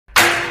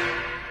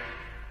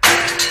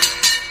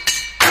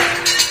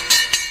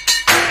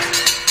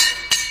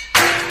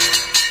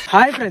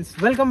Hi friends,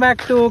 welcome back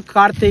to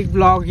Karthik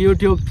vlog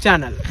YouTube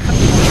channel.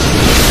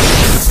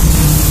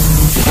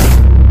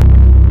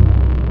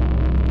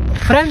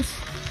 Friends,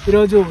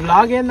 ఈరోజు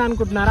vlog ఏంది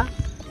అనుకుంటున్నారా?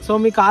 So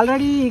మీకు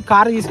ఆల్రెడీ ఈ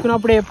కార్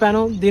తీసుకున్నప్పుడే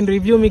చెప్పాను దీని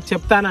రివ్యూ మీకు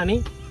చెప్తానని.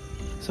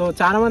 సో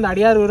చాలా మంది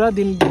అడిగారు కూడా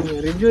దీని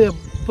రివ్యూ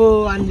చెప్పు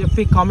అని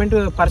చెప్పి కామెంట్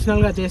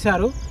పర్సనల్గా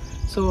చేశారు.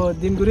 సో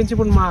దీని గురించి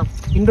ఇప్పుడు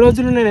ఇన్ని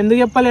రోజులు నేను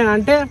ఎందుకు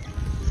చెప్పలేనంటే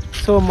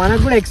సో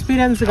మనకు కూడా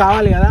ఎక్స్పీరియన్స్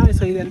కావాలి కదా.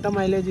 సో ఇది ఎంత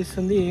మైలేజ్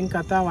ఇస్తుంది, ఏం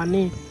కథ,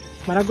 అవన్నీ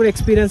మనకు కూడా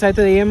ఎక్స్పీరియన్స్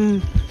అవుతుంది. ఏం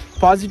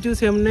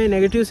పాజిటివ్స్ ఏమున్నాయి,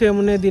 నెగిటివ్స్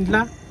ఏమున్నాయి దీంట్లో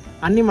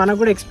అన్నీ మనకు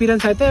కూడా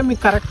ఎక్స్పీరియన్స్ అయితే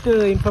మీకు కరెక్ట్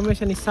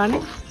ఇన్ఫర్మేషన్ ఇస్తాను.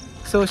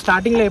 సో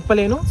స్టార్టింగ్లో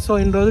చెప్పలేను. సో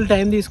ఇన్ని రోజులు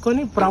టైం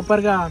తీసుకొని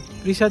ప్రాపర్గా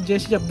రీసెర్చ్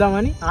చేసి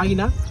చెప్దామని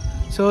ఆగిన.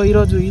 సో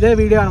ఈరోజు ఇదే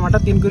వీడియో అనమాట,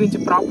 దీని గురించి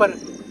ప్రాపర్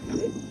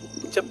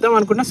చెప్దాం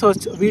అనుకున్నా. సో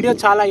వీడియో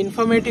చాలా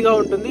ఇన్ఫర్మేటివ్గా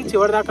ఉంటుంది,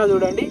 చివరిదాకా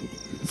చూడండి.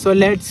 So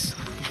let's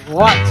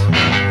watch.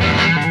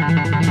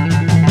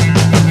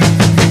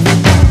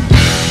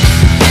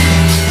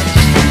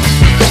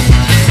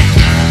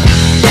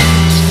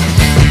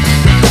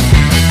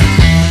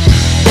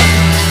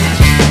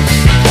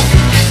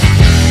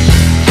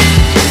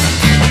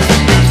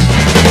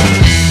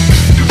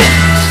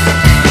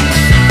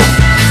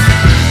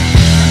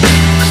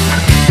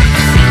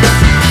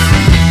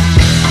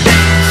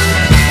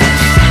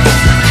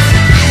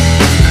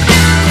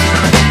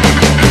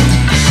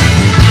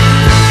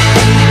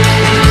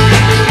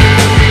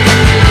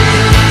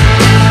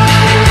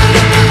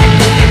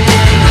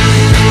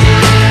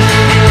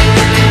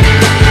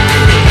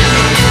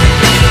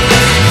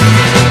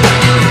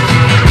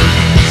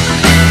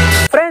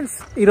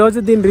 ఈరోజు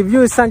దీని రివ్యూ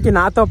ఇస్తానికి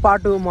నాతో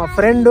పాటు మా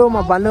ఫ్రెండ్,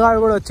 మా బన్నుగాడు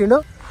కూడా వచ్చిండు.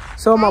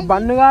 సో మా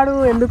బన్నుగాడు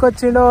ఎందుకు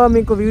వచ్చిండో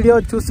మీకు వీడియో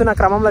చూస్తున్న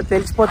క్రమంలో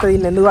తెలిసిపోతుంది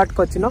ఈయన ఎందుకు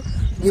పట్టుకొచ్చిండో.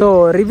 సో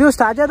రివ్యూ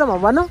స్టార్ట్ చేద్దామా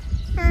బన్ను?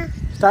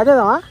 స్టార్ట్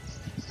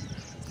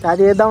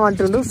చేద్దాం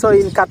అంటుండు. సో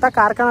ఈ కథ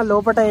కార్ఖానా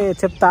లోపల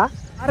చెప్తా.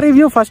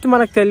 రివ్యూ ఫస్ట్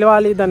మనకు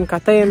తెలియాలి. దాని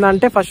కథ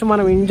ఏంటంటే ఫస్ట్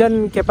మనం ఇంజన్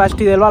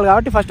కెపాసిటీ తెలియాలి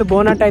కాబట్టి ఫస్ట్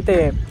బోనట్ అయితే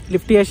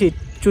లిఫ్ట్ చేసి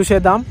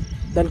చూసేద్దాం.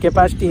 దాని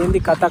కెపాసిటీ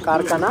ఏంది కథ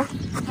కార్ఖానా.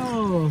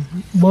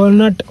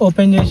 బోనట్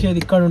ఓపెన్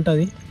చేసేది ఇక్కడ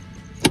ఉంటుంది.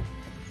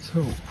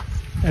 సో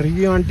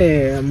రివ్యూ అంటే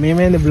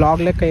మేమేంది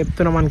బ్లాగ్ లెక్క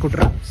చెప్తున్నాం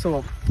అనుకుంటారా. So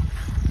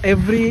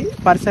every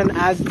person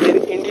as there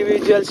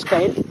individual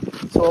style.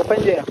 So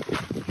open చేయ.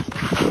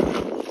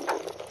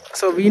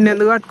 సో వీడిని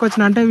ఎందుకు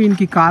పట్టుకొచ్చిన అంటే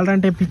వీనికి కార్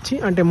అంటే పిచ్చి,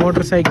 అంటే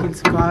మోటార్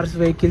సైకిల్స్, కార్స్,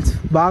 వెహికల్స్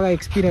బాగా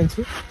ఎక్స్పీరియన్స్.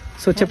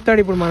 సో చెప్తాడు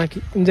ఇప్పుడు మనకి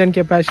ఇంజన్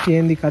కెపాసిటీ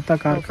ఏంది కథ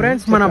కార్.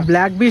 ఫ్రెండ్స్ మన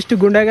బ్లాక్ బీస్ట్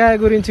గుండెకాయ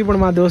గురించి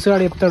ఇప్పుడు మా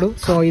దోస్తుగాడు చెప్తాడు.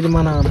 సో ఇది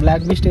మన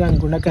బ్లాక్ బీస్ట్ కానీ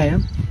గుండెకాయ.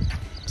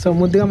 సో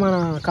ముద్దుగా మన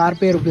కార్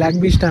పేరు బ్లాక్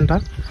బీస్ట్ అంట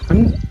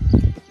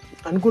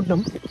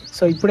అనుకుంటున్నాం.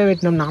 సో ఇప్పుడే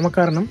పెట్టినాం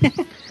నామకరణం.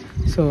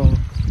 సో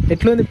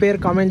ఎట్లుంది పేరు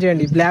కామెంట్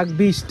చేయండి, బ్లాక్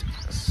బీస్ట్.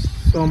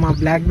 సో మా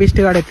బ్లాక్ బీస్ట్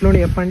గాడు ఎట్లుండి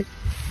చెప్పండి.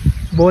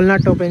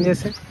 బోల్నట్ ఓపెన్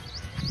చేస్తే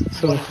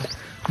సో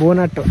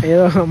బోనట్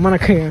ఏదో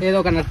మనకి ఏదో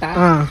ఒక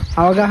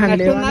అవగాహన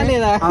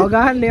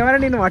లేవని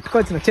నేను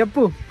పట్టుకొచ్చిన.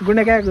 చెప్పు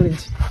గుండెకాయ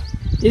గురించి.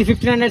 ఇది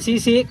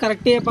 1500cc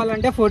కరెక్ట్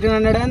చెప్పాలంటే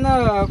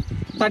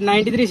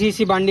 1493 cc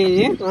బండి.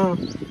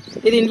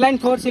 ఇది ఇన్లైన్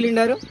 4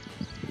 సిలిండర్.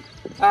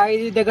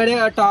 ఇది దగ్గర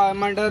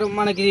ఏమంటారు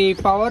మనకి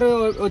పవర్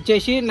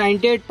వచ్చేసి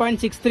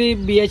 98.63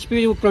 bhp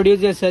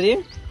ప్రొడ్యూస్ చేస్తుంది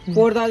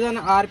 4000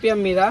 rpm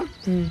మీద.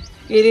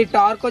 ఇది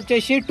టార్క్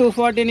వచ్చేసి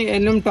 240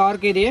 Nm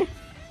టార్క్. ఇది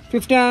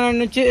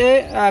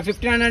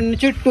 1500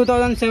 నుంచి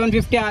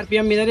 2750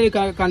 rpm మీద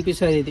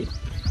కనిపిస్తుంది ఇది.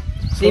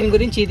 దీని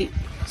గురించి ఇది.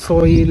 సో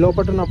ఈ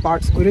లోపల ఉన్న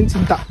పార్ట్స్ గురించి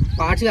ఇంత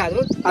పార్ట్స్ కాదు,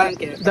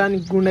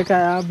 దానికి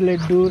గుండెకాయ,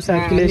 బ్లడ్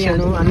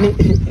సర్క్యులేషన్ అన్ని.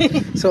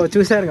 సో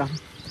చూసారుగా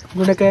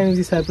గుండెకాయ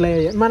నుంచి సప్లై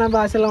అయ్యాయి. మన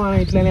భాషలో మనం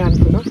ఇట్లనే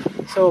అనుకున్నాం.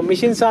 So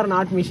machines are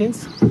not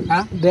machines,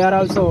 they are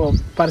also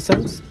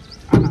persons.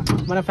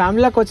 మన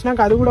ఫ్యామిలీలోకి వచ్చినాక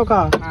అది కూడా ఒక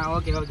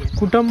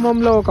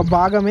కుటుంబంలో ఒక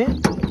భాగమే.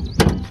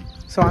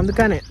 సో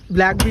అందుకనే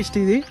బ్లాక్ బీస్ట్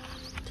ఇది.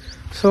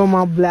 సో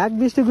మా బ్లాక్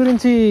బీస్ట్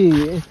గురించి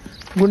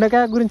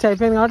గుండెకాయ గురించి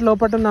అయిపోయింది కాబట్టి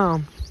లోపల ఉన్న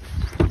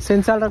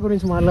సెన్సార్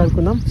గురించి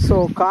మాట్లాడుకుందాం. సో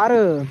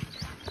కారు,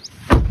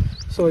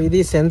 సో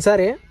ఇది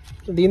సెన్సారే,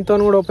 దీంతో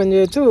కూడా ఓపెన్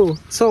చేయొచ్చు.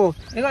 సో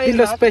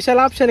దీంట్లో స్పెషల్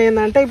ఆప్షన్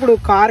ఏంటంటే ఇప్పుడు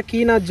కార్ కీ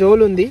నా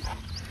జోల్ ఉంది.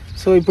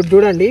 సో ఇప్పుడు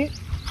చూడండి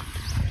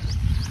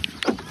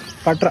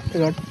పట్రా.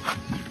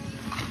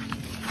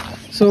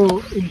 సో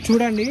ఇప్పుడు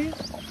చూడండి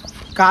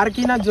కార్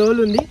కీ నా జోల్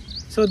ఉంది.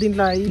 సో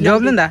దీంట్లో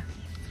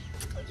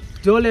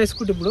జోల్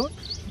వేసుకుంటే ఇప్పుడు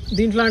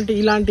దీంట్లో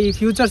ఇలాంటి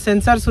ఫ్యూచర్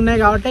సెన్సార్స్ ఉన్నాయి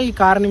కాబట్టి ఈ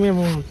కార్ని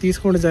మేము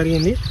తీసుకోవడం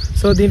జరిగింది.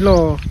 సో దీంట్లో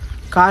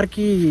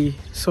కార్కి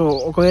సో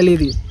ఒకవేళ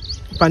ఇది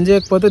పని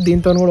చేయకపోతే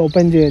దీంతో కూడా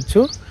ఓపెన్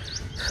చేయొచ్చు.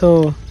 సో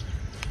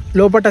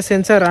లోపల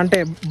సెన్సర్ అంటే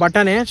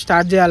బటనే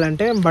స్టార్ట్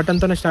చేయాలంటే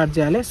బటన్తోనే స్టార్ట్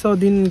చేయాలి. సో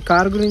దీని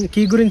కార్ గురించి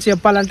కీ గురించి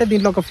చెప్పాలంటే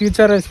దీంట్లో ఒక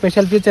ఫ్యూచర్,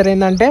 స్పెషల్ ఫ్యూచర్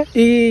ఏంటంటే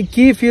ఈ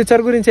కీ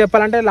ఫ్యూచర్ గురించి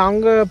చెప్పాలంటే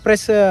లాంగ్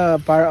ప్రెస్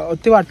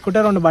ఒత్తి పట్టుకుంటే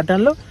 2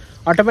 బటన్లు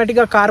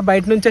ఆటోమేటిక్గా కార్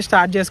బయట నుంచే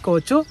స్టార్ట్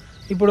చేసుకోవచ్చు.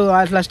 ఇప్పుడు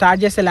అట్లా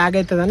స్టార్ట్ చేస్తే ల్యాగ్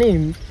అవుతుందని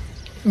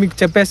మీకు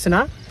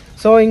చెప్పేస్తున్నా.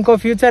 సో ఇంకో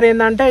ఫ్యూచర్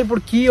ఏంటంటే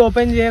ఇప్పుడు కీ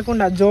ఓపెన్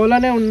చేయకుండా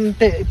జోలోనే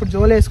ఉంటే, ఇప్పుడు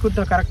జోలో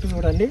వేసుకుంటున్నా కరెక్ట్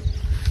చూడండి.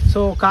 సో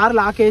కార్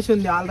లాక్ వేసి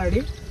ఉంది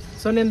ఆల్రెడీ.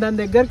 సో నేను దాని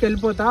దగ్గరికి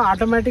వెళ్ళిపోతా,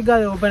 ఆటోమేటిక్గా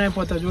అది ఓపెన్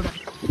అయిపోతుంది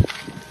చూడండి.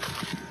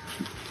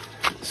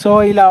 సో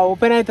ఇలా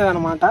ఓపెన్ అవుతుంది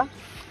అనమాట.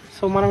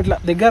 సో మనం ఇట్లా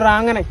దగ్గర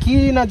రాగానే కీ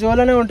నా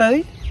జోలోనే ఉంటుంది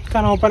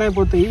కానీ ఓపెన్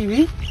అయిపోతాయి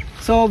ఇవి.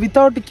 సో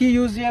వితౌట్ కీ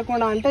యూజ్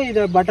చేయకుండా అంటే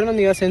ఇది బటన్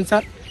ఉంది కదా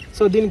సెన్సార్,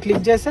 సో దీన్ని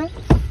క్లిక్ చేస్తే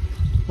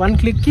 1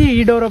 క్లిక్కి ఈ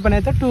డోర్ ఓపెన్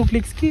అవుతాయి, 2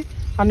 క్లిక్స్కి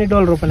అన్ని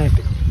డోర్లు ఓపెన్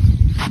అవుతాయి.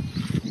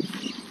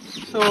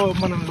 సో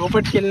మనం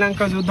లోపలికి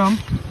వెళ్ళినాక చూద్దాం.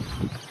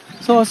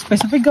 సో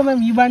స్పెసిఫిక్గా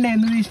మేము ఈ బండి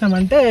ఎందుకు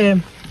తీసినామంటే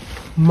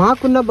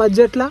మాకున్న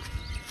బడ్జెట్లో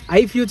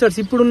ఫ్యూచర్స్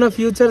ఇప్పుడున్న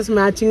ఫ్యూచర్స్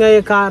మ్యాచింగ్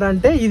అయ్యే కార్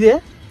అంటే ఇదే.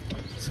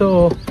 సో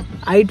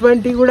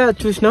i20 కూడా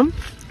చూసినాం.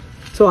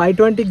 సో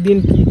i20కి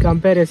దీనికి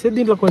కంపేర్ చేస్తే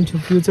దీంట్లో కొంచెం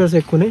ఫ్యూచర్స్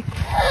ఎక్కువ ఉన్నాయి.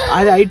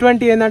 అది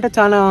i20 ఏంటంటే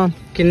చాలా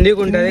కిందికి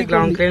ఉంటుంది,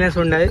 గ్రౌండ్ క్లీనెస్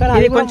ఉండదు,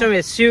 ఇది కొంచెం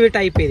SUV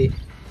టైప్ ఇది.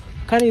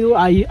 కానీ ఇది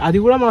అది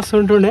కూడా మస్తు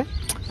ఉంటుండే,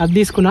 అది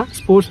తీసుకున్నా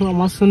స్పోర్ట్స్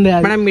మస్తు ఉంది.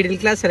 మనం మిడిల్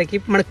క్లాస్ సరికి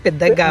మనకు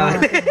పెద్దగా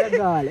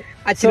కావాలి,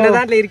 ఆ చిన్న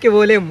దాంట్లో ఇరికి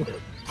పోలేము.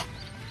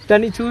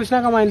 దాన్ని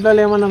చూసినాక మా ఇంట్లో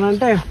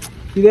ఏమన్నానంటే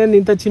ఇదేంది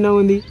ఇంత చిన్నగా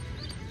ఉంది,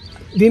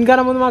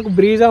 దీనికన్నా ముందు మాకు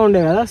బ్రీజా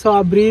ఉండే కదా, సో ఆ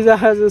బ్రీజా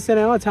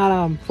చూస్తేనేమో చాలా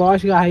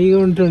పాష్గా హైగా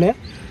ఉంటుండే.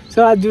 సో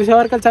అది చూసే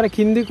వరకు చాలా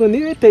కిందికి ఉంది.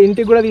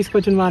 ఇంటికి కూడా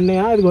తీసుకొచ్చింది మా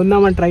అన్నయ్య, అది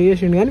కొందామని ట్రై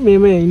చేసిండు కానీ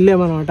మేమే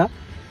ఇల్లేమన్నమాట.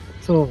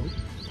 సో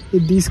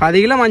ఇది తీసుకు 10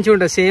 కిలో మంచిగా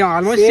ఉంటుంది, సేమ్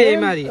ఆల్మోస్ట్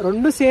సేమ్, అది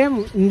 2 సేమ్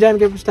ఇంజన్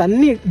కెపాసిటీ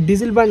అన్ని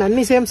డీజిల్ బండి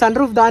అన్ని సేమ్, సన్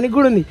రూఫ్ దానికి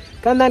కూడా ఉంది.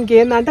 కానీ దానికి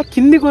ఏంటంటే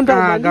కిందికి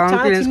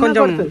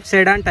ఉంటుంది,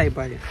 సెడాన్ టైప్,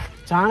 అది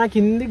చాలా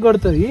కిందికి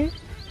కొడుతుంది.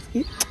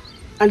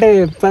 అంటే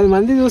 10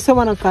 మంది చూస్తే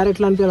మన కార్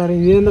ఎట్లా అనిపించాలి,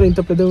 ఇదేంద్ర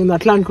ఇంత పెద్దగా ఉంది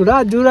అట్లా అనుకుంటా,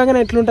 అది చూడగానే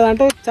ఎట్లుంటుంది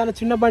అంటే చాలా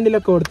చిన్న బండి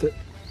లెక్క కొడుతుంది.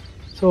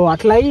 సో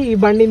అట్లా ఈ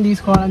బండిని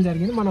తీసుకోవడం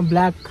జరిగింది, మన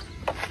బ్లాక్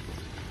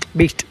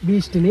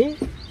బీస్ట్ని.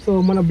 సో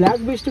మన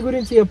బ్లాక్ బీస్ట్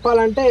గురించి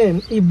చెప్పాలంటే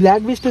ఈ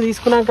బ్లాక్ బీస్ట్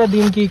తీసుకున్నాక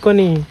దీనికి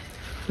కొన్ని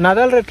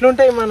నగలు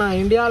ఎట్లుంటాయి మన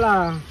ఇండియాలో.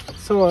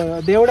 సో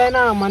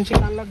దేవుడైనా మనిషి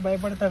కళ్ళకి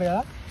భయపడతాడు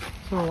కదా,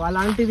 సో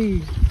అలాంటిది.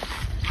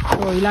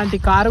 సో ఇలాంటి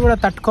కారు కూడా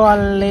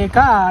తట్టుకోలేక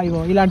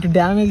ఇగో ఇలాంటి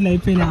డ్యామేజ్లు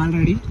అయిపోయినాయి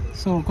ఆల్రెడీ.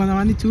 సో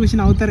కొంతమంది చూసి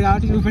నవ్వుతారు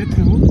కాబట్టి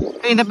చూపెడతాము.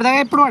 ఇంత పెద్దగా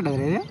ఎప్పుడు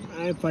పడ్డది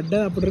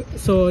పడ్డది అప్పుడు.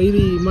 సో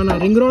ఇది మన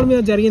రింగ్ రోడ్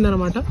మీద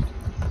జరిగిందనమాట.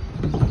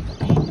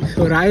 సో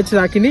రాయొచ్చు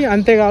తాకింది,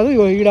 అంతేకాదు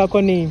ఇగో ఈడ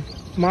కొన్ని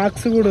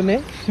మార్క్స్ కూడా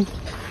ఉన్నాయి.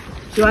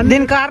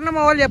 దీని కారణం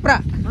అవ్వాలి చెప్పరా,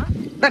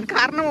 దాని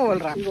కారణం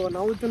అవ్వాలి రా. ఇగో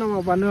నవ్వుతున్నాం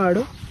మా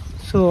పన్నువాడు.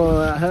 సో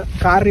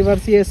కార్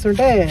రివర్స్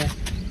చేస్తుంటే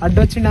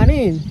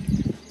అడ్డొచ్చిండని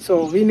సో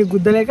వీడిని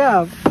గుద్దలేక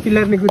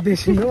పిల్లర్ని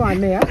గుద్దేసిండు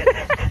అన్నయ్య.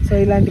 సో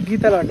ఇలాంటి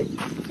గీతలు అండి.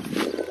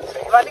 సో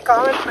ఇవన్నీ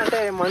కామెంట్స్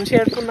అంటే మనిషి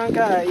ఏడుకున్నాక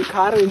ఈ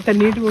కారు ఇంత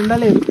నీట్గా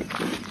ఉండలేదు.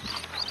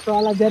 సో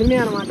అలా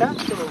జరిగినాయి అనమాట.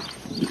 సో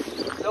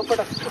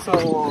లోపల సో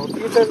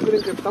ఫ్యూచర్స్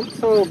గురించి చెప్తాం.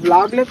 సో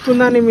బ్లాగ్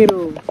లెక్కుందని మీరు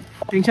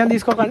టెన్షన్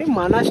తీసుకోకండి,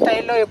 మన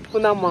స్టైల్లో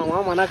చెప్పుకుందాం మామ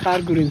మన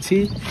కార్ గురించి.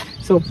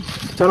 సో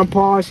చాలా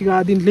పాష్గా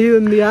దీంట్లో ఇది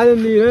ఉంది అది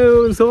ఉంది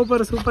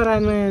సూపర్ సూపర్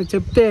అని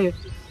చెప్తే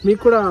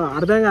మీకు కూడా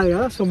అర్థం కాదు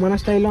కదా. సో మన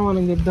స్టైల్లో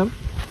మనం చెప్దాం.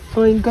 సో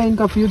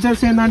ఇంకా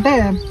ఫ్యూచర్స్ ఏంటంటే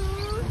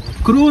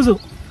క్రూజ్.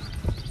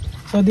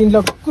 సో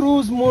దీంట్లో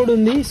క్రూజ్ మోడ్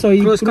ఉంది. సో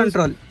ఈ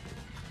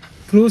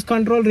క్రూజ్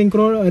కంట్రోల్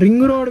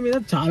రింగ్ రోడ్ మీద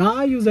చాలా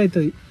యూజ్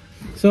అవుతుంది.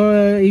 సో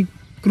ఈ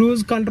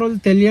క్రూజ్ కంట్రోల్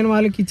తెలియని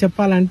వాళ్ళకి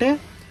చెప్పాలంటే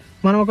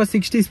మనం ఒక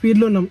 60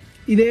 స్పీడ్లో ఉన్నాం,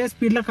 ఇదే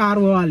స్పీడ్లో కార్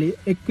పోవాలి,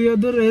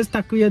 ఎక్కువద్దు రేస్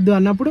తక్కువద్దు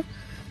అన్నప్పుడు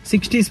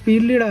 60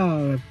 స్పీడ్లు ఇక్కడ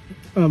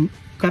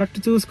కరెక్ట్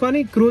చూసుకొని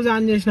క్రూజ్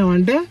ఆన్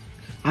చేసినామంటే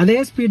అదే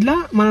స్పీడ్లో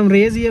మనం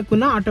రేస్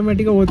ఇవ్వకుండా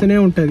ఆటోమేటిక్గా పోతూనే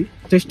ఉంటుంది.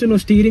 జస్ట్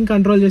నువ్వు స్టీరింగ్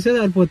కంట్రోల్ చేస్తే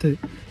సరిపోతుంది.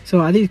 సో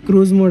అది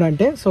క్రూజ్ మోడ్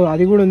అంటే. సో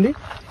అది కూడా ఉంది.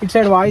 ఇటు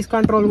సైడ్ వాయిస్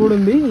కంట్రోల్ కూడా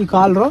ఉంది. ఈ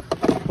కార్లో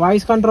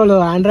వాయిస్ కంట్రోల్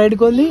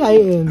ఆండ్రాయిడ్కి ఉంది,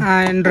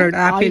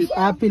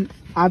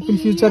 యాపిల్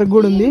ఫ్యూచర్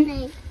కూడా ఉంది.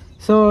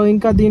 సో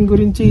ఇంకా దీని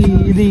గురించి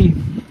ఇది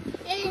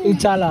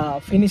చాలా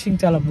ఫినిషింగ్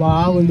చాలా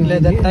బాగుంది,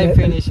 leather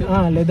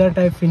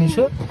type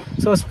finish.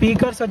 So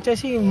speakers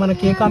వచ్చేసి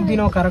మనకి ఏ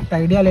కంపెనీనో కరెక్ట్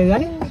ఐడియా లేదు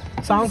కానీ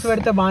సాంగ్స్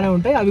పెడితే బాగానే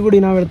ఉంటాయి, అవి కూడా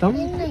వినా పెడతాం.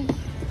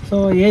 సో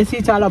ఏసీ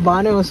చాలా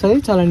బాగానే వస్తుంది,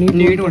 చాలా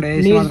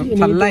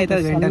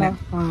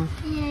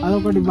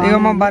అదొకటి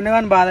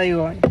బాధ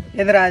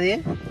ఎదురా అది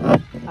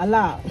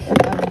అలా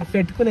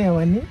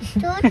పెట్టుకునేవన్నీ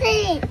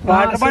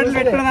వాటర్ బాటిల్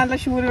పెట్టుకున్న దాంట్లో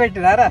షూలు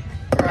పెట్టినారా.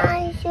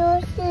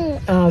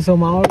 సో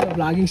మా వాడు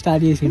బ్లాగింగ్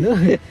స్టార్ట్ చేసిండు.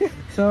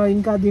 సో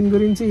ఇంకా దీని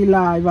గురించి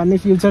ఇలా ఇవన్నీ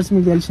ఫీచర్స్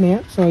మీకు తెలిసినాయి.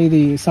 సో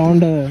ఇది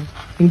సౌండ్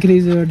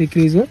ఇంక్రీజ్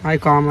డిక్రీజ్,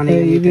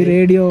 ఇది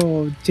రేడియో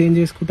చేంజ్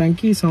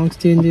చేసుకోవటానికి, సాంగ్స్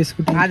చేంజ్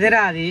చేసుకోవటానికి.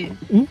 అదేరా అది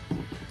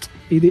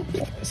ఇది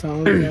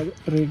సౌండ్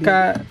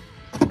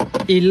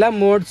ఇలా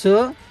మోడ్స్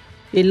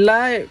ఇలా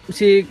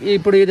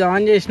ఇప్పుడు ఇది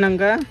ఆన్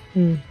చేసినాక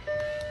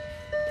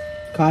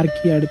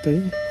కార్కి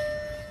ఆడుతుంది.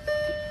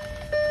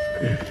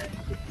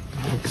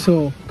 సో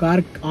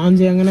కార్ ఆన్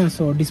చేయగానే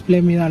సో డిస్ప్లే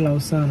మీద అలా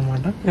వస్తుంది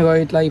అనమాట.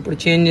 ఇట్లా ఇప్పుడు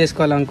చేంజ్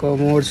చేసుకోవాలనుకో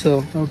మోడ్స్.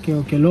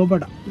 ఓకే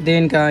లోపల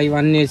దేనికి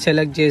ఇవన్నీ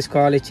సెలెక్ట్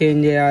చేసుకోవాలి,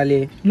 చేంజ్ చేయాలి.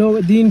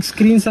 దీనికి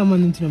స్క్రీన్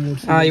సంబంధించిన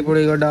మోడ్స్. ఇప్పుడు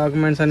ఇగో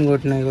డాక్యుమెంట్స్ అని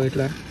కొట్టినాయి,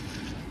 ఇట్లా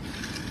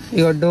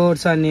ఇగో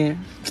డోర్స్ అని,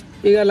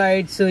 ఇక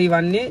లైట్స్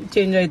ఇవన్నీ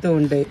చేంజ్ అవుతూ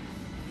ఉంటాయి.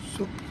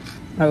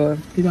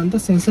 ఇదంతా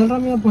సెన్సార్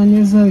మీద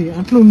పనిచేస్తుంది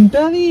అట్లా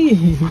ఉంటుంది.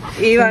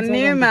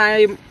 ఇవన్నీ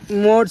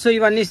మోడ్స్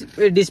ఇవన్నీ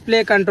డిస్ప్లే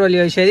కంట్రోల్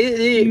చేసేది,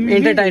 ఇది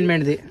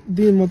ఎంటర్టైన్మెంట్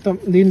దీని మొత్తం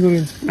దీని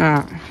గురించి.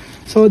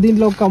 సో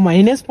దీంట్లో ఒక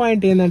మైనస్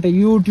పాయింట్ ఏంటంటే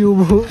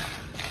యూట్యూబ్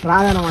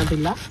రాదనమాట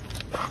ఇలా.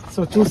 సో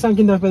చూస్తాం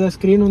కింద పెద్ద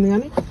స్క్రీన్ ఉంది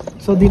కానీ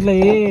సో దీంట్లో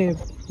ఏ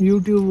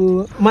యూట్యూబ్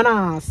మన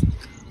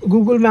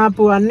గూగుల్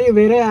మ్యాప్ అన్ని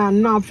వేరే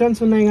అన్ని ఆప్షన్స్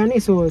ఉన్నాయి కానీ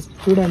సో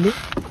చూడండి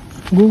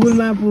గూగుల్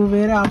మ్యాప్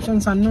వేరే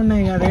ఆప్షన్స్ అన్నీ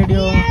ఉన్నాయి కదా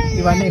రేడియో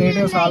ఇవన్నీ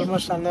రేడియోస్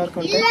ఆల్మోస్ట్ అందరికి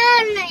ఉంటాయి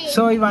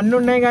సో ఇవన్నీ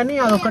ఉన్నాయి కానీ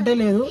అదొక్కటే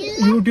లేదు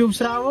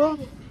యూట్యూబ్స్ రావు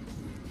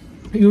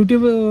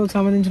యూట్యూబ్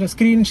సంబంధించిన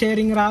స్క్రీన్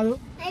షేరింగ్ రాదు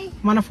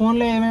మన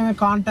ఫోన్లో ఏమేమి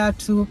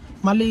కాంటాక్ట్స్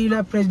మళ్ళీ ఇలా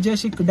ప్రెస్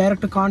చేసి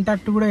డైరెక్ట్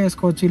కాంటాక్ట్ కూడా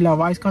చేసుకోవచ్చు ఇలా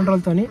వాయిస్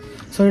కంట్రోల్ తోని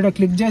సో ఇక్కడ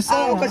క్లిక్ చేస్తే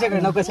ఒక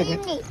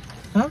సెకండ్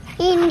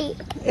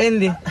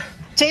ఏంది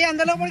చెయ్యి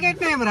అందులో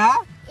పడికెట్టినాయమరా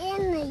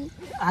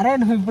అరే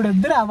నువ్వు ఇప్పుడు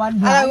వద్దురా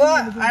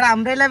ఆడ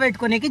అంబ్రెల్లా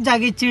పెట్టుకోనికి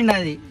జగిచ్చిండు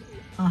అది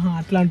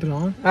అట్లా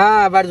అంటున్నావు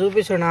వాడు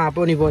చూపిస్తున్నా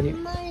పోనీ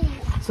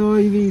సో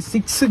ఇవి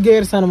 6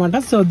 గేర్స్ అనమాట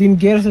సో దీని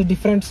గేర్స్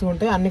డిఫరెంట్స్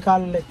ఉంటాయి అన్ని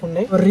కాళ్ళు లెక్క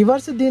ఉంటాయి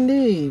రివర్స్ దీన్ని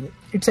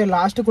ఇటు సైడ్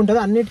లాస్ట్కి ఉంటుంది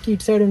అన్నిటికీ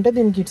ఇటు సైడ్ ఉంటుంది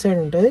దీనికి ఇటు సైడ్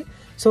ఉంటుంది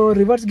సో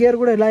రివర్స్ గేర్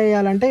కూడా ఎలా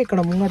వేయాలంటే ఇక్కడ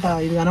ముంగట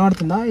ఇది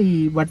కనబడుతుందా ఈ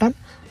బటన్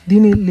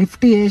దీన్ని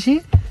లిఫ్ట్ చేసి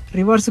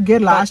రివర్స్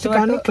గేర్ లాస్ట్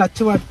కానీ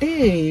క్లచ్ పట్టి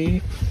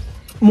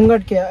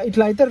ముంగటికి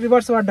ఇట్లా అయితే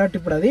రివర్స్ పడ్డట్టు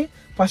ఇప్పుడు అది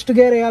ఫస్ట్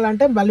గేర్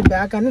వేయాలంటే మళ్ళీ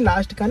బ్యాక్ అని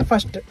లాస్ట్ కానీ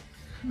ఫస్ట్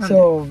సో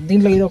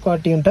దీంట్లో ఇది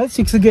ఒకటి ఉంటుంది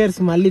 6 గేర్స్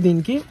మళ్ళీ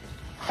దీనికి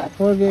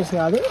 4 గేర్స్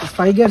కాదు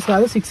 5 గేర్స్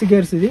కాదు 6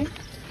 గేర్స్ ఇది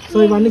సో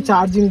ఇవన్నీ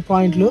ఛార్జింగ్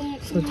పాయింట్లు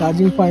సో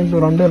ఛార్జింగ్ పాయింట్లు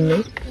 2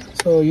 ఉన్నాయి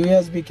so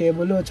USB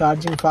cable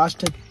charging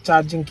fast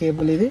charging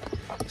cable ఇది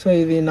సో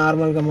ఇది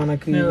నార్మల్ గా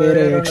మనకి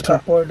వేరే ఎక్స్ట్రా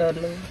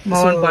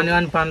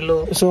పనులు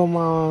సో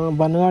మా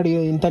బన్నుగాడు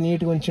ఇంత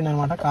నీట్ గా ఉంచిండు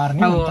అనమాట కార్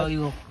ని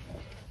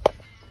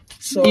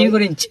సో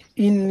గురించి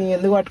ఇన్ని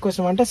ఎందుకు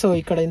పట్టుకోసం అంటే సో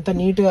ఇక్కడ ఇంత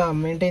నీట్ గా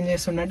మెయింటైన్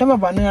చేస్తుండే మా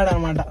బన్నుగాడు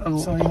అనమాట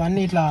సో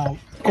ఇవన్నీ ఇట్లా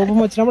కోపం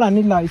వచ్చినప్పుడు అన్ని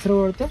ఇట్లా ఇసురు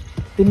కొడితే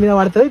దీని మీద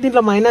పడుతుంది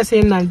దీంట్లో మైనస్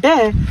ఏంటంటే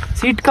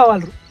సీట్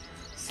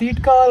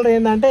కవర్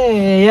ఏంటంటే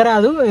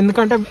వేయరాదు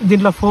ఎందుకంటే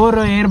దీంట్లో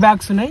 4 ఎయిర్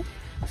బ్యాగ్స్ ఉన్నాయి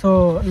సో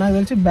నాకు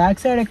తెలిసి బ్యాక్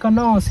సైడ్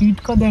ఎక్కడో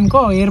సీట్కో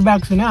దేనికో ఎయిర్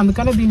బ్యాగ్స్ ఉన్నాయి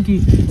అందుకనే దీనికి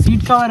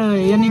సీట్ కవర్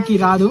వేయడానికి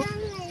రాదు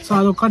సో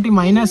అదొకటి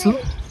మైనస్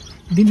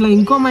దీంట్లో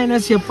ఇంకో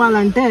మైనస్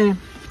చెప్పాలంటే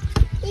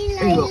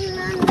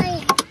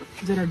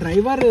జర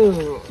డ్రైవర్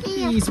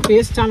ఈ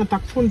స్పేస్ చాలా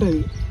తక్కువ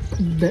ఉంటుంది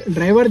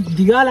డ్రైవర్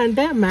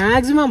దిగాలంటే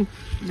మ్యాక్సిమం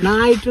నా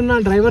హైట్ ఉన్న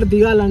డ్రైవర్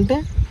దిగాలంటే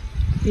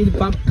ఇది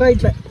పక్క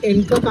ఇట్లా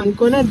వెనుకకు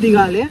అనుకునే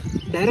దిగాలి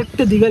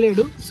డైరెక్ట్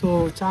దిగలేడు సో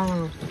చాలా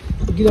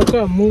ఇది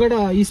ఒక ముంగట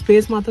ఈ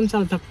స్పేస్ మాత్రం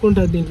చాలా తక్కువ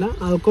ఉంటుంది దీంట్లో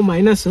అదొక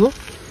మైనస్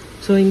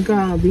సో ఇంకా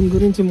దీని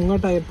గురించి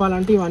ముంగట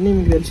చెప్పాలంటే ఇవన్నీ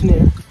మీకు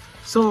తెలిసినాయి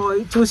సో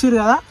చూసిరు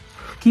కదా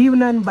కీ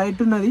నేను బయట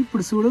ఉన్నది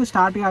ఇప్పుడు చూడు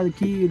స్టార్ట్ కాదు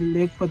కీ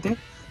లేకపోతే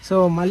సో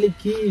మళ్ళీ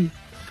కీ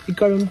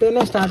ఇక్కడ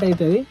ఉంటేనే స్టార్ట్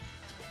అవుతుంది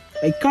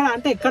ఎక్కడ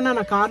అంటే ఎక్కడ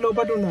నా కార్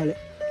లోపల ఉండాలి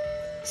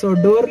సో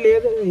డోర్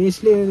లేదు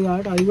ఏసీ లేదు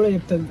కాబట్టి అది కూడా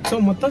చెప్తుంది సో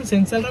మొత్తం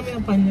సెన్సర్ల మీద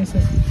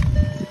పనిచేస్తుంది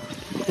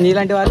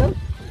నీలాంటి వాళ్ళు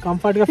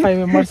కంఫర్ట్గా 5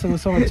 మెంబర్స్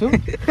కూర్చోవచ్చు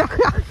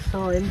సో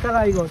ఎంత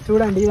ఇగో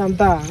చూడండి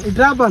ఇదంతా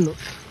ఇట్రా పన్ను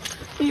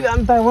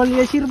ఇదంతా ఎవరు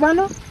చేసిరు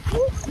పన్ను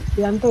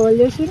ఇదంతా ఎవరు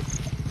చేసిరు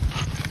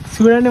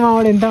చూడండి మా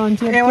వాడు ఎంత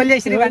మంచిగా ఎవరు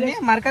చేసిరు ఇవన్నీ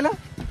మరకలు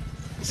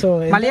సో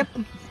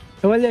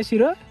ఎవరు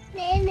చేసిరు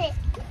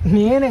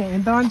నేనే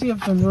ఎంత మంచిగా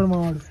చెప్తాను చూడు మా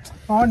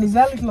వాడు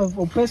నిజాలు ఇట్లా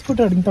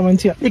ఒప్పేసుకుంటాడు ఇంత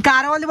మంచిగా ఈ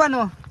కార్ వాళ్ళు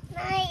పన్ను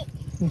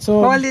సో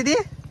ఇది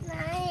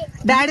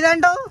డాడీ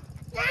అంటావు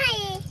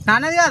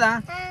నాన్నది కదా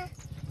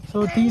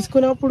సో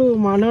తీసుకున్నప్పుడు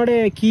మనోడే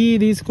కీ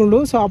తీసుకుండు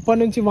సో అప్పటి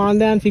నుంచి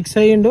వాందే అని ఫిక్స్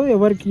అయ్యిండు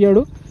ఎవరికి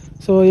ఇయ్యాడు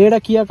సో ఏడ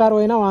కియా కార్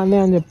పోయినా వాందే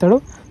అని చెప్తాడు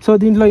సో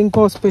దీంట్లో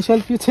ఇంకో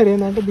స్పెషల్ ఫీచర్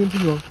ఏంటంటే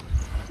దీంట్లో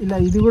ఇలా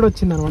ఇది కూడా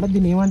వచ్చింది అనమాట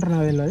దీన్ని ఏమంటారు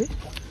నాకు తెలియదు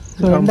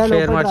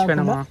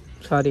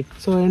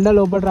సో ఎండ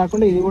లోపల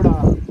రాకుండా ఇది కూడా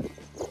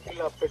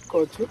ఇలా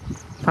పెట్టుకోవచ్చు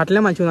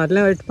అట్లే మంచిగా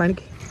అట్లే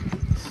పనికి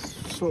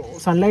సో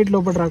సన్లైట్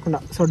లోపల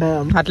రాకుండా సో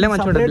అట్లే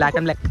మంచిగా బ్లాక్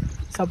అండ్ బ్లాక్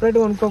సపరేట్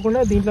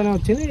కొనుక్కోకుండా దీంట్లోనే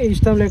వచ్చింది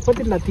ఇష్టం లేకపోతే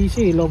ఇట్లా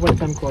తీసి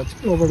లోపలికి అనుకోవచ్చు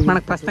లోపలికి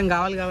మనకు ప్రస్తుతం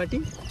కావాలి కాబట్టి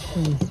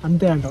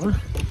అంతే అంటావా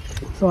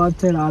సో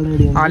సైడ్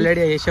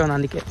ఆల్రెడీ చేసాను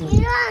అందుకే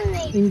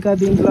ఇంకా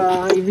దీంట్లో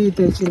ఇవి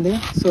తెలిసిందే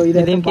సో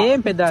ఇది దీనికి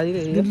ఏం పెద్ద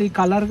దీంట్లో ఈ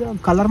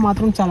కలర్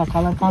మాత్రం చాలా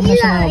colour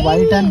combination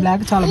white and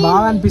black చాలా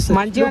బాగా అనిపిస్తుంది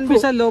మంచిగా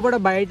అనిపిస్తుంది లోపల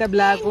బయట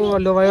బ్లాక్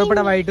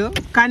లోపల వైట్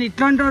కానీ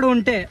ఇట్లాంటి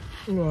ఉంటే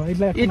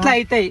ఇట్లా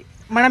అవుతాయి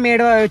మనం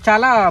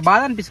చాలా బాధ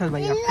అనిపిస్తుంది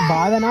భయ్య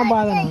బాధనా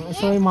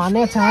సో మా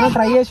అన్నయ్య చాలా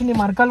ట్రై చేసింది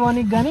మరకలు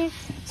పోనీకి కానీ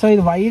సో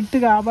ఇది వైట్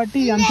కాబట్టి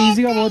అంత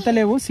ఈజీగా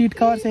పోతలేవు సీట్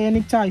కవర్స్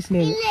వేయడానికి చాయిస్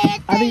లేదు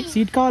అది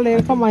సీట్ కవర్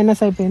లేక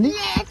మైనస్ అయిపోయింది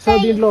సో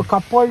దీంట్లో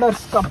కప్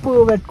హోల్డర్స్ కప్పు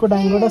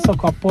పెట్టుకోవడానికి కూడా సో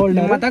కప్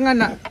హోల్డర్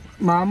మొత్తంగా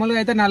మామూలుగా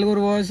అయితే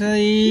 4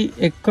 పోస్తుంది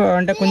ఎక్కువ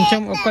అంటే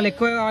కొంచెం ఒక్కరు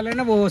ఎక్కువ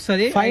కావాలన్నా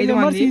పోస్తుంది 5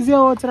 మెంబర్స్ ఈజీగా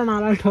పోవచ్చు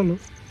నాలాంటి వాళ్ళు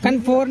కానీ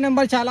 4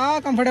 నెంబర్ చాలా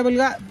కంఫర్టబుల్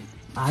గా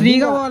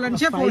ఫ్రీగా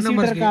పోవాలంటే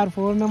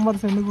 4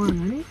 మెంబర్స్ ఎందుకు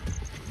కానీ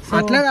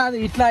అట్లా కాదు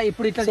ఇట్లా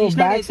ఇప్పుడు ఇట్లా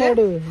బ్యాక్ సైడ్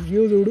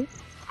వ్యూ చూడు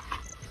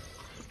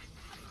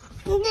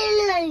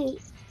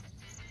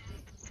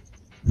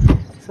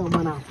సో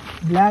మన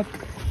బ్లాక్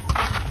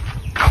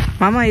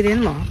మామ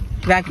ఇదేమో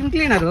vacuum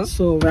cleaner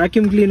so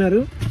vacuum cleaner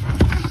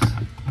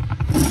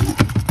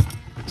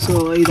so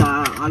ఇది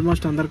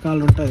ఆల్మోస్ట్ అందరి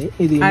కార్లు ఉంటుంది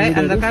ఇది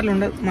అందరి కార్లు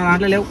ఉండదు మా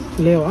దాంట్లో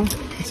లేవా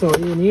సో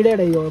ఇది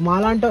నీడెడ్ అయ్యో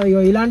మాలాంటి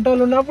అయ్యో ఇలాంటి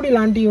వాళ్ళు ఉన్నప్పుడు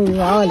ఇలాంటివి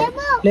కావాలి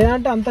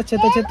లేదంటే అంత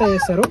చెత్త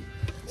చేస్తారు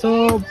సో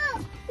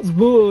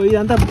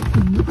ఇదంతా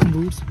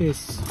బూట్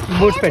స్పేస్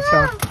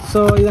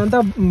సో ఇదంతా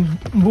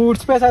బూట్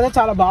స్పేస్ అయితే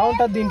చాలా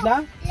బాగుంటుంది దీంట్లో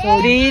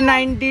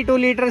 392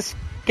 లీటర్స్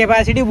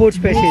కెపాసిటీ, బూట్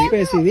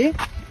స్పేస్ ఇది.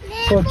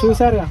 సో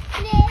చూసారుగా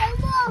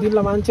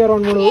దీంట్లో మంచిగా 2,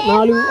 3,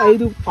 4,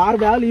 5, 6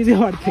 బ్యాగులు ఈజీగా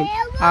పడతాయి.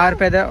 6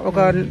 పెద్ద, ఒక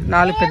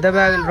 4 పెద్ద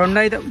బ్యాగులు,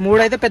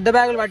 3 అయితే పెద్ద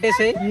బ్యాగులు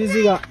పట్టేసాయి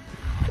ఈజీగా.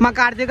 మా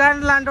కార్తీక్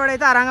లాంటి వాడు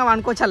అయితే అరంగా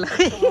వండుకోవచ్చు.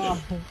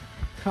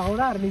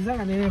 అవునా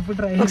నిజంగా నేను ఎప్పుడు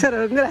ట్రై ఒకసారి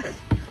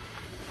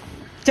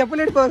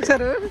చెప్పులేడుకో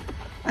ఒకసారి.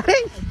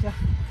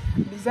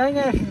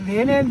 నిజంగా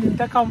నేనే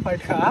ఇంత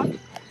కంఫర్ట్గా.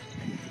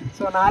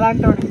 సో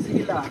నాలాంటి వాడు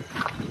ఈజీగా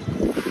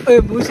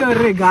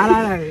మూసేవారు గాలి.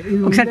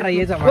 ఒకసారి ట్రై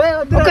చేద్దాం.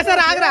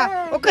 ఒక్కసారి ఆగరా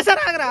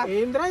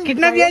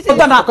కిడ్నాప్ చేసి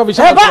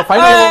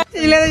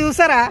లేదా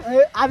చూస్తారా?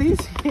 అది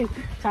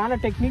చాలా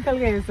టెక్నికల్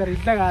గా చేస్తారు,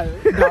 ఇట్లా కాదు.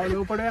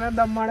 లోపల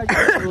దమ్మాడ.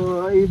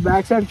 ఈ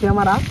బ్యాక్ సైడ్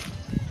కెమెరా,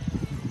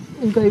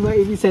 ఇంకా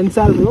ఇవి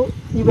సెన్సార్లు.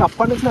 ఇవి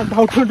అప్పటి నుంచి నాకు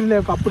డౌట్ ఉంటుండే,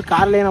 అప్పుడు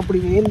కార్ లేనప్పుడు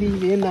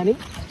ఇవి ఏందని.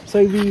 సో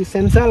ఇవి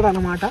సెన్సార్లు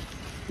అనమాట.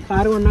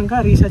 కారు కొన్నాక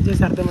రీసెర్చ్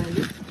చేసి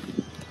అర్థమైంది.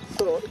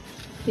 సో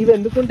ఇవి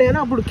ఎందుకుంటాయని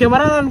అప్పుడు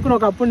కెమెరా అనుకున్న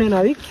ఒకప్పుడు నేను,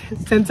 అది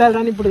సెన్సార్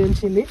అని ఇప్పుడు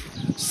తెలిసింది.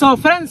 సో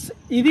ఫ్రెండ్స్,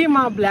 ఇది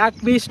మా బ్లాక్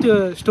బీస్ట్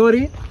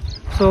స్టోరీ.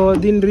 సో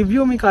దీని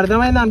రివ్యూ మీకు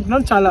అర్థమైంది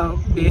అనుకున్నాను. చాలా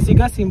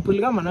బేసిక్గా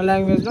సింపుల్గా మన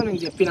లాంగ్వేజ్లో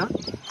నేను చెప్పిన.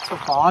 సో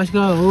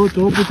ఫాస్ట్గా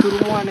తోపు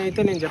తురుము అని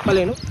అయితే నేను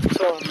చెప్పలేను.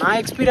 సో నా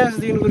ఎక్స్పీరియన్స్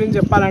దీని గురించి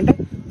చెప్పాలంటే,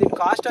 దీని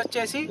కాస్ట్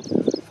వచ్చేసి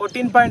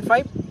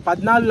 14.5,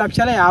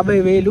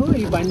 14,50,000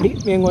 ఈ బండి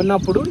మేము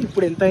కొన్నప్పుడు.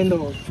 ఇప్పుడు ఎంత అయిందో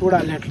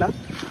చూడాలి అట్లా.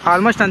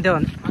 ఆల్మోస్ట్ అంతే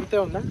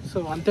ఉందా? సో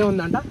అంతే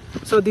ఉందంట.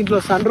 సో దీంట్లో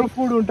సన్ రూఫ్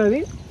కూడా ఉంటుంది.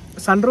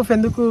 సన్ రూఫ్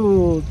ఎందుకు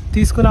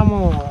తీసుకున్నామో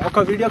ఒక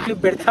వీడియో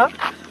క్లిప్ పెడతా,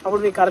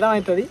 అప్పుడు మీకు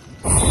అర్థమవుతుంది.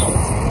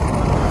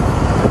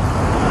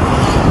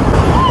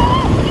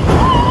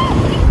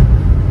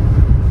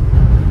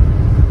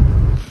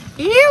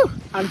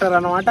 అంటారు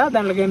అనమాట.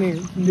 దాంట్లోకి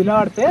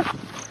నిలబడితే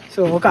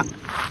సో ఒక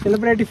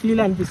సెలబ్రిటీ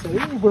ఫీల్ అనిపిస్తుంది.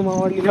 ఇప్పుడు మా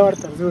వాడు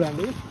నిలబడతారు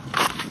చూడండి.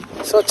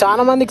 సో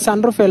చాలా మందికి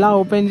సన్ రూఫ్ ఎలా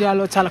ఓపెన్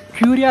చేయాలో చాలా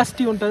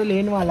క్యూరియాసిటీ ఉంటుంది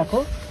లేని వాళ్ళకు.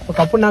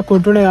 ఒకప్పుడు నాకు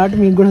కొట్టుండే కాబట్టి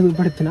మీకు కూడా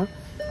చూపెడుతున్నా.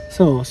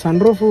 సో సన్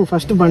రూఫ్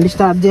ఫస్ట్ బండి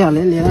స్టార్ట్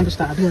చేయాలి, లేదంటే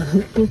స్టార్ట్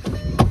కాదు.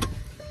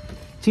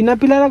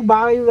 చిన్నపిల్లలకు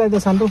బాగా యూజ్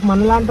అవుతుంది సన్ రూఫ్.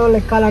 మనలాంటి వాళ్ళు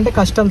ఎక్కాలంటే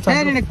కష్టం.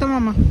 నేను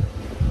ఎక్కుతామమ్మా.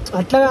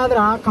 అట్లా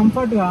కాదురా,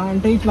 కంఫర్ట్ గా.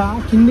 అంటే ఇట్లా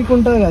కిందికి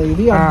ఉంటుంది కదా,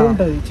 ఇది అడ్డు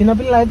ఉంటుంది.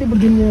 చిన్నపిల్లలు అయితే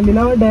ఇప్పుడు దీన్ని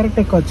నిలబడి డైరెక్ట్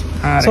ఎక్కవచ్చు.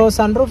 సో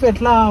సన్ రూఫ్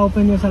ఎట్లా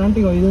ఓపెన్ చేస్తారంటే,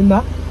 ఇగో ఇది ఉందా,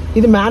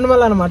 ఇది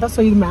మాన్యువల్ అనమాట. సో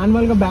ఇది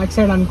మాన్యువల్ గా బ్యాక్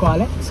సైడ్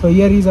అనుకోవాలి. So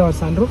here is our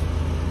son roof.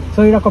 So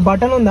ఇక్కడ ఒక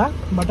బటన్ ఉందా,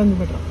 బటన్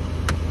చూపెట్టరా.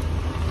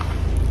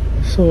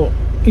 సో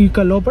ఇక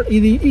లోపల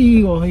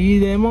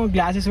ఇదేమో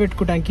గ్లాసెస్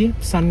పెట్టుకోవడానికి,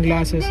 సన్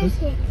గ్లాసెస్,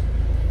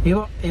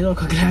 ఏదో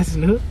ఒక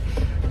గ్లాసులు.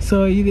 సో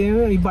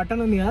ఇదేమో ఈ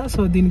బటన్ ఉంది కదా,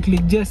 సో దీన్ని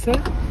క్లిక్ చేస్తే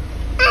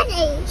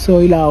సో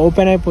ఇలా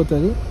ఓపెన్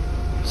అయిపోతుంది.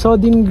 సో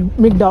దీనికి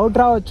మీకు డౌట్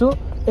రావచ్చు,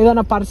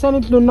 ఏదైనా పర్సన్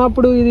ఇట్లా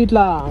ఉన్నప్పుడు ఇది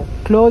ఇట్లా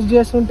క్లోజ్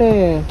చేస్తుంటే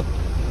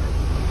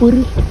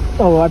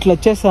అట్లా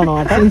వచ్చేస్తాను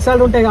అనమాట.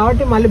 ఇన్స్టాల్ ఉంటాయి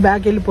కాబట్టి మళ్ళీ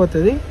బ్యాక్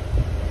వెళ్ళిపోతుంది.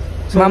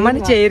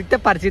 మమ్మల్ని చేరితే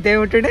పరిస్థితి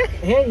ఏమింటుండే?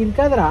 ఇది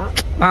కాదురా,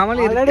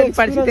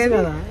 పరిస్థితి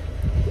కదా,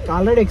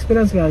 ఆల్రెడీ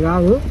ఎక్స్పీరియన్స్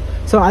కాదు.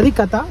 సో అది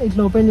కథ.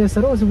 ఇట్లా ఓపెన్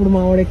చేస్తారు. సో ఇప్పుడు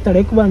మా వాడు ఎక్కుతాడు,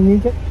 ఎక్కువ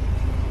నీకే.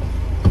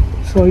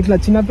 సో ఇట్లా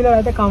చిన్నపిల్లలు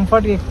అయితే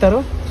కంఫర్ట్గా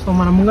ఎక్కుతారు. సో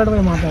మనం ముంగట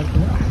పోయి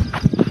మాట్లాడుతున్నాం.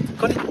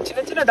 కొన్ని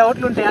చిన్న చిన్న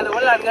డౌట్లు ఉంటాయి, అది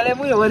వాళ్ళు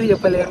అడగలేము, ఎవరు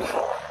చెప్పలేము.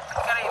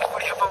 కానీ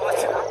ఇప్పుడు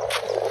చెప్పవచ్చు.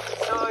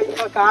 సో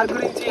ఇంకా కార్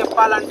గురించి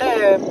చెప్పాలంటే,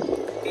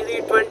 ఇది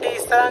 20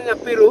 ఇస్తుందని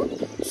చెప్పిర్రు.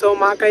 సో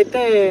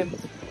మాకైతే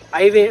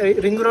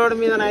రింగ్ రోడ్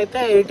మీదనైతే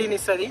 18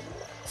 ఇస్తుంది.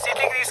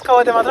 సిటీకి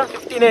తీసుకపోతే మాత్రం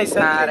 15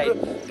 ఇస్తుంది.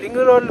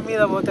 రింగ్ రోడ్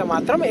మీద పోతే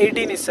మాత్రం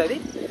 18 ఇస్తుంది.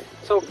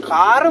 సో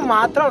కారు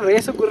మాత్రం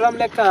రేసు గుర్రం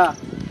లెక్క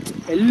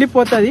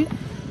వెళ్ళిపోతుంది.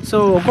 సో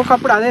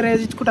ఒక్కొక్కప్పుడు అదే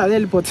రేస్ ఇచ్చుకుంటే అదే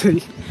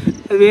వెళ్ళిపోతుంది,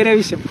 అది వేరే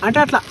విషయం. అంటే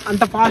అట్లా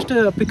అంత ఫాస్ట్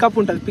పికప్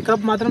ఉంటుంది.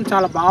 పికప్ మాత్రం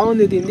చాలా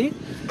బాగుంది దీన్ని.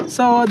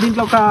 సో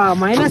దీంట్లో ఒక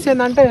మైనస్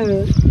ఏంటంటే,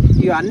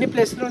 ఇక అన్ని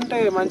ప్లస్లు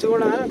ఉంటాయి మంచిగా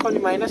కూడా, కొన్ని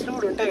మైనస్లు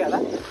కూడా ఉంటాయి కదా.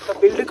 సో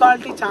బిల్డ్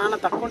క్వాలిటీ చాలా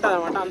తక్కువ ఉంటుంది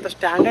అనమాట, అంత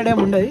స్టాండర్డ్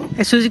ఏమి ఉండదు.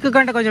 సుజుకి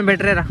కంటే కొంచెం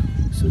బెటరేరా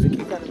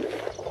సుజుకి కంటే.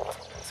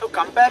 సో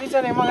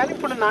కంపారిజన్ ఏమో కానీ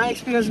ఇప్పుడు నా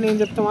ఎక్స్పీరియన్స్ నేను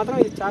చెప్తే మాత్రం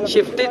ఇది చాలా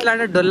షిఫ్ట్ ఇట్లా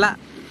అంటే డొల్లా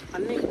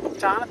అన్ని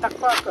చాలా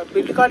తక్కువ,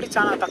 బిల్డ్ క్వాలిటీ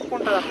చాలా తక్కువ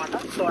ఉంటుంది అనమాట.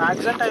 సో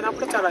యాక్సిడెంట్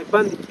అయినప్పుడు చాలా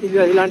ఇబ్బంది.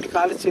 ఇలాంటి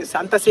కార్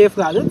అంత సేఫ్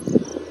కాదు.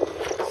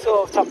 సో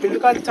బిల్డ్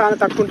క్వాలిటీ చాలా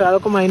తక్కువ ఉంటుంది,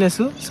 అదొక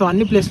మైనస్. సో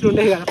అన్ని ప్లస్లు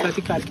ఉంటాయి కదా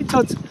ప్రతి కార్కి. సో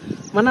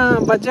మన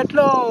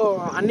బడ్జెట్లో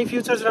అన్ని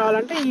ఫ్యూచర్స్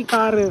రావాలంటే ఈ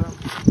కార్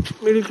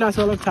మిడిల్ క్లాస్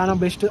వాళ్ళకి చాలా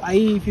బెస్ట్.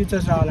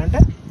 ఫ్యూచర్స్ రావాలంటే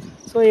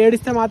సో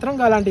ఏడిస్తే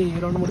మాత్రం అలాంటి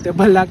 2-3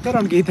 దెబ్బలు లాగితే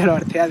 2 గీతలు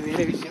పడతాయి, అది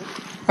వేరే విషయం.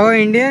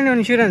 ఇండియన్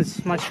ఇన్సూరెన్స్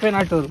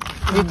మర్చిపోయినట్టు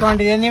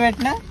ఇటువంటి ఎన్ని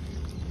పెట్టినా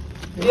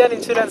ఇండియన్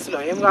ఇన్సూరెన్స్లో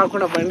ఏం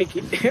కాకుండా బండికి,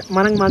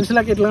 మనకి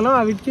మనుషులకి ఎట్లనో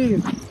వీటికి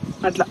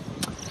అట్లా.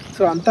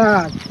 సో అంతా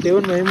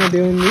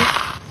దేవుంది.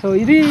 సో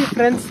ఇది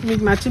ఫ్రెండ్స్,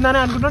 మీకు నచ్చిందని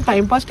అనుకుంటున్నాను.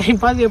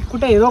 టైంపాస్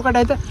చెప్పుకుంటే ఏదో ఒకటి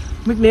అయితే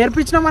మీకు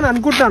నేర్పించినామని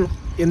అనుకుంటాను.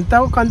 ఎంతో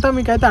కొంత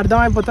మీకైతే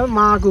అర్థమైపోతుంది.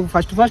 మాకు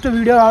ఫస్ట్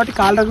వీడియో కాబట్టి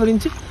కాళ్ళ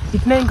గురించి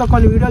ఇట్నే ఇంకా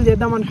కొన్ని వీడియోలు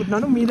చేద్దాం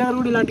అనుకుంటున్నాను. మీ దగ్గర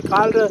కూడా ఇలాంటి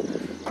కార్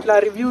ఇట్లా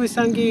రివ్యూ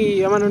ఇస్తానికి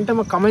ఏమైనా ఉంటే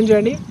మాకు కమెంట్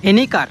చేయండి.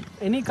 ఎనీ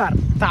కార్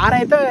తార్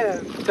అయితే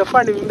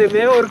చెప్పండి,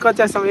 మేము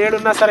ఊరికొచ్చేస్తాం,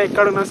 ఏడున్నా సరే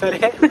ఎక్కడున్నా సరే.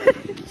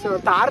 సో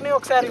తార్ని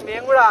ఒకసారి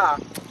మేము కూడా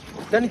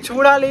దాన్ని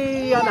చూడాలి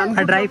అని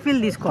అనుకుంటున్నాం. డ్రైవ్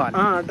ఫీల్ తీసుకోవాలి,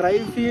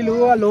 డ్రైవ్ ఫీల్,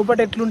 ఆ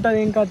లోపల ఎట్లుంటుంది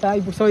ఏం కదా.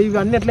 ఇప్పుడు సో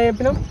ఇవన్నీ ఎట్లా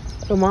చెప్పినాం.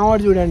 సో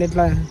మావాడు చూడండి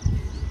ఎట్లా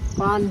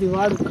పాంది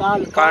వాడు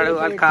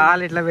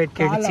కాలు ఇట్లా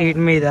పెట్టాడు సీట్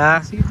మీద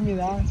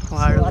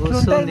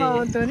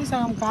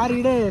సగం కారు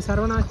ఇడే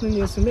సర్వనాశనం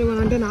చేస్తుండే.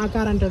 ఏమనంటే నా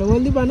కారు అంటాడు,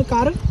 ఓన్లీ బండి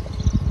కారు.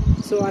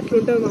 సో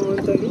అట్లుంటుంది మా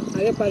వాడితో,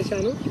 అదే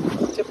పరిశాను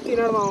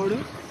చెప్తున్నాడు మా వాడు.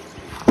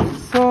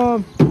 సో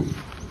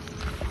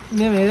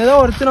మేము ఏదేదో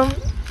కొడుతున్నాం,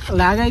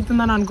 లాగ్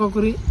అవుతుందని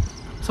అనుకోకురి.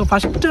 సో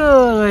ఫస్ట్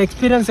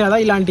ఎక్స్పీరియన్స్ కదా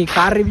ఇలాంటి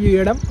కార్ రివ్యూ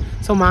చేయడం.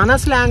 సో మన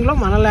స్లాంగ్లో,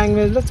 మన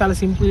లాంగ్వేజ్లో చాలా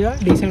సింపుల్గా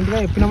డీసెంట్గా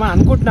చెప్పినామని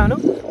అనుకుంటున్నాను.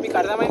 మీకు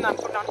అర్థమైంది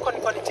అనుకుంటున్నాను.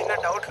 కొన్ని చిన్న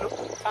డౌట్లు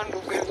సన్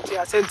రూఫ్ గురించి,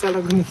 అసెన్షియల్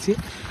గురించి.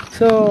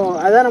 సో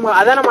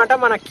అదనమాట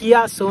మన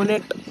కియా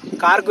సోనెట్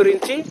కార్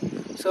గురించి.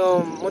 సో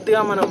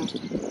ముద్దుగా మనం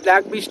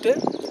బ్లాక్ బీస్ట్,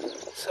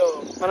 సో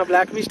మన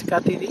బ్లాక్ బీస్ట్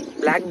కథ ఇది.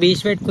 Black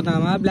beast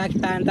పెట్టుకుందామా black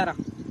ప్యాంతరా?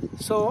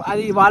 సో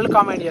అది వాళ్ళు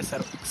కామెంట్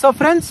చేస్తారు. సో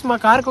ఫ్రెండ్స్, మా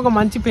కార్కి ఒక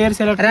మంచి పేరు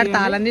సెలెక్ట్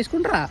తాళం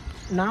తీసుకుంటారా,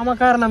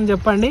 నామకరణం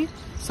చెప్పండి.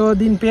 సో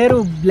దీని పేరు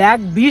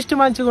బ్లాక్ బీస్ట్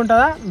మంచిగా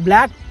ఉంటుందా,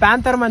 బ్లాక్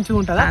ప్యాంథర్ మంచిగా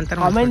ఉంటుందా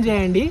కామెంట్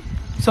చేయండి.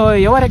 సో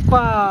ఎవరు ఎక్కువ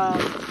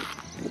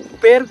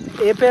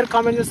ఏ పేరు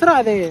కామెంట్ చేస్తారో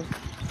అదే.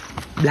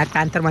 బ్లాక్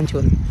ప్యాంథర్ మంచిగా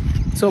ఉంది.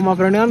 సో మా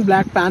ఫ్రెండ్ కానీ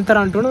బ్లాక్ ప్యాంథర్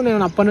అంటున్నాను,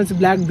 నేను అప్పటి నుంచి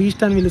బ్లాక్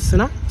బీస్ట్ అని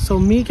పిలుస్తున్నా. సో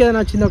మీకు ఏదైనా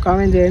నచ్చిందో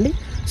కామెంట్ చేయండి.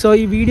 సో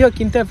ఈ వీడియోకి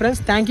ఇంతే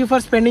friends. Thank you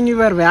for spending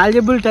your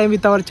valuable time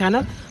with our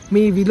channel.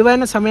 మీ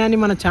విలువైన సమయాన్ని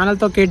మన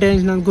ఛానల్తో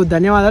కేటాయించినందుకు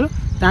ధన్యవాదాలు.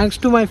 థ్యాంక్స్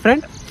టు మై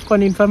ఫ్రెండ్,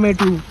 కొన్ని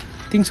ఇన్ఫర్మేటివ్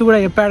థింగ్స్ కూడా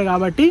చెప్పాడు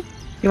కాబట్టి.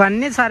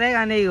 ఇవన్నీ సరే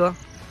కానీ ఇగో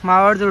మా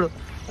వాడు చూడు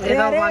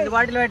ఏదో మందు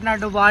బాటిల్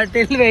పెట్టినట్టు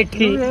బాటిల్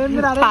పెట్టి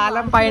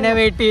తాళం పైన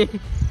పెట్టి.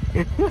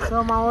 సో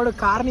మా వాడు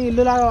కార్ని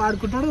ఇల్లులాగా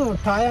వాడుకుంటాడు,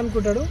 టాయ్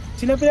అనుకుంటాడు.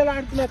 చిన్నపిల్లలు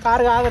ఆడుకునే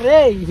కార్ కాదు రే,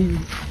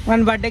 మన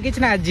బర్త్డేకి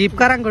ఇచ్చిన జీప్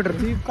కార్ అనుకుంటారు,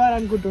 జీప్ కార్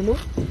అనుకుంటుండు.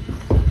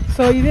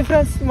 సో ఇది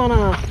ఫ్రెండ్స్ మన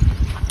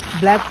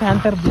బ్లాక్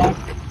ప్యాంథర్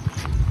బ్లాక్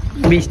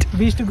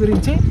బీస్ట్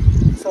గురించి.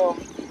 సో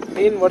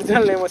దీని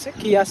ఒరిజినల్ నేమ్ వచ్చి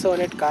కియా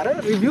సోనెట్ కార్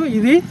రివ్యూ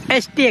ఇది.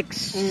 STX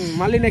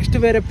మళ్ళీ నెక్స్ట్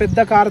వేరే పెద్ద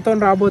కార్తో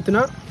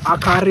రాబోతున్నా. ఆ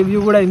కార్ రివ్యూ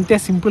కూడా ఇంతే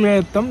సింపుల్గా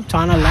చెప్తాం.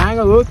 చాలా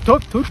లాంగ్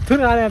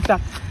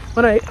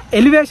మన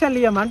ఎలివేషన్లు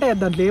ఇవ్వమంటే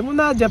దాంట్లో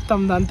ఏముందో అది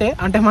చెప్తాం అంతే.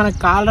 అంటే మనకు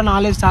కార్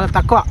నాలెడ్జ్ చాలా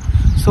తక్కువ,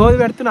 సోది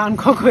పెడుతున్నా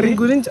అనుకోకరి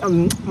గురించి.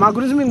 మా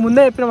గురించి మీకు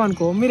ముందే చెప్పినాం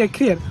అనుకో, మీరు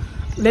ఎక్కియర్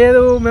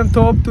లేదు మేము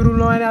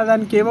తోపుతురులో అని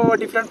దానికి ఏమో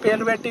డిఫరెంట్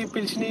పేర్లు పెట్టి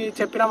పిలిచి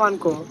చెప్పినాం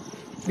అనుకో,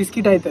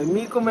 బిస్కెట్ అవుతుంది.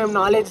 మీకు మేము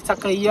నాలెడ్జ్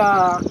చక్కగా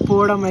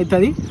ఇవ్వకపోవడం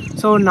అవుతుంది.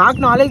 సో నాకు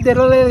నాలెడ్జ్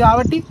తెలియలేదు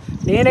కాబట్టి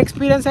నేను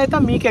ఎక్స్పీరియన్స్ అయితే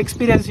మీకు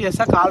ఎక్స్పీరియన్స్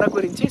చేస్తా కార్ల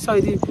గురించి. సో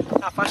ఇది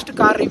నా ఫస్ట్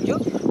కార్ రివ్యూ.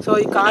 సో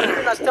ఈ కార్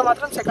రివ్యూ నచ్చితే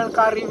మాత్రం సెకండ్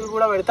కార్ రివ్యూ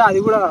కూడా పెడతా, అది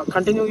కూడా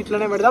కంటిన్యూ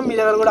ఇట్లనే పెడదాం. మీ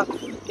దగ్గర కూడా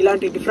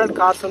ఇలాంటి డిఫరెంట్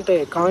కార్స్ ఉంటే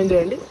కామెంట్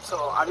చేయండి. సో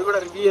అవి కూడా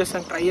రివ్యూ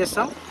చేస్తాం, ట్రై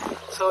చేస్తాం.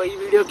 సో ఈ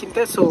వీడియో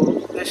కింద సో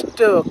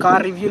నెక్స్ట్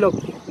కార్ రివ్యూలో,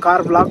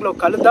 కార్ బ్లాగ్లో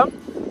కలుద్దాం.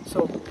 So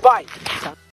bye.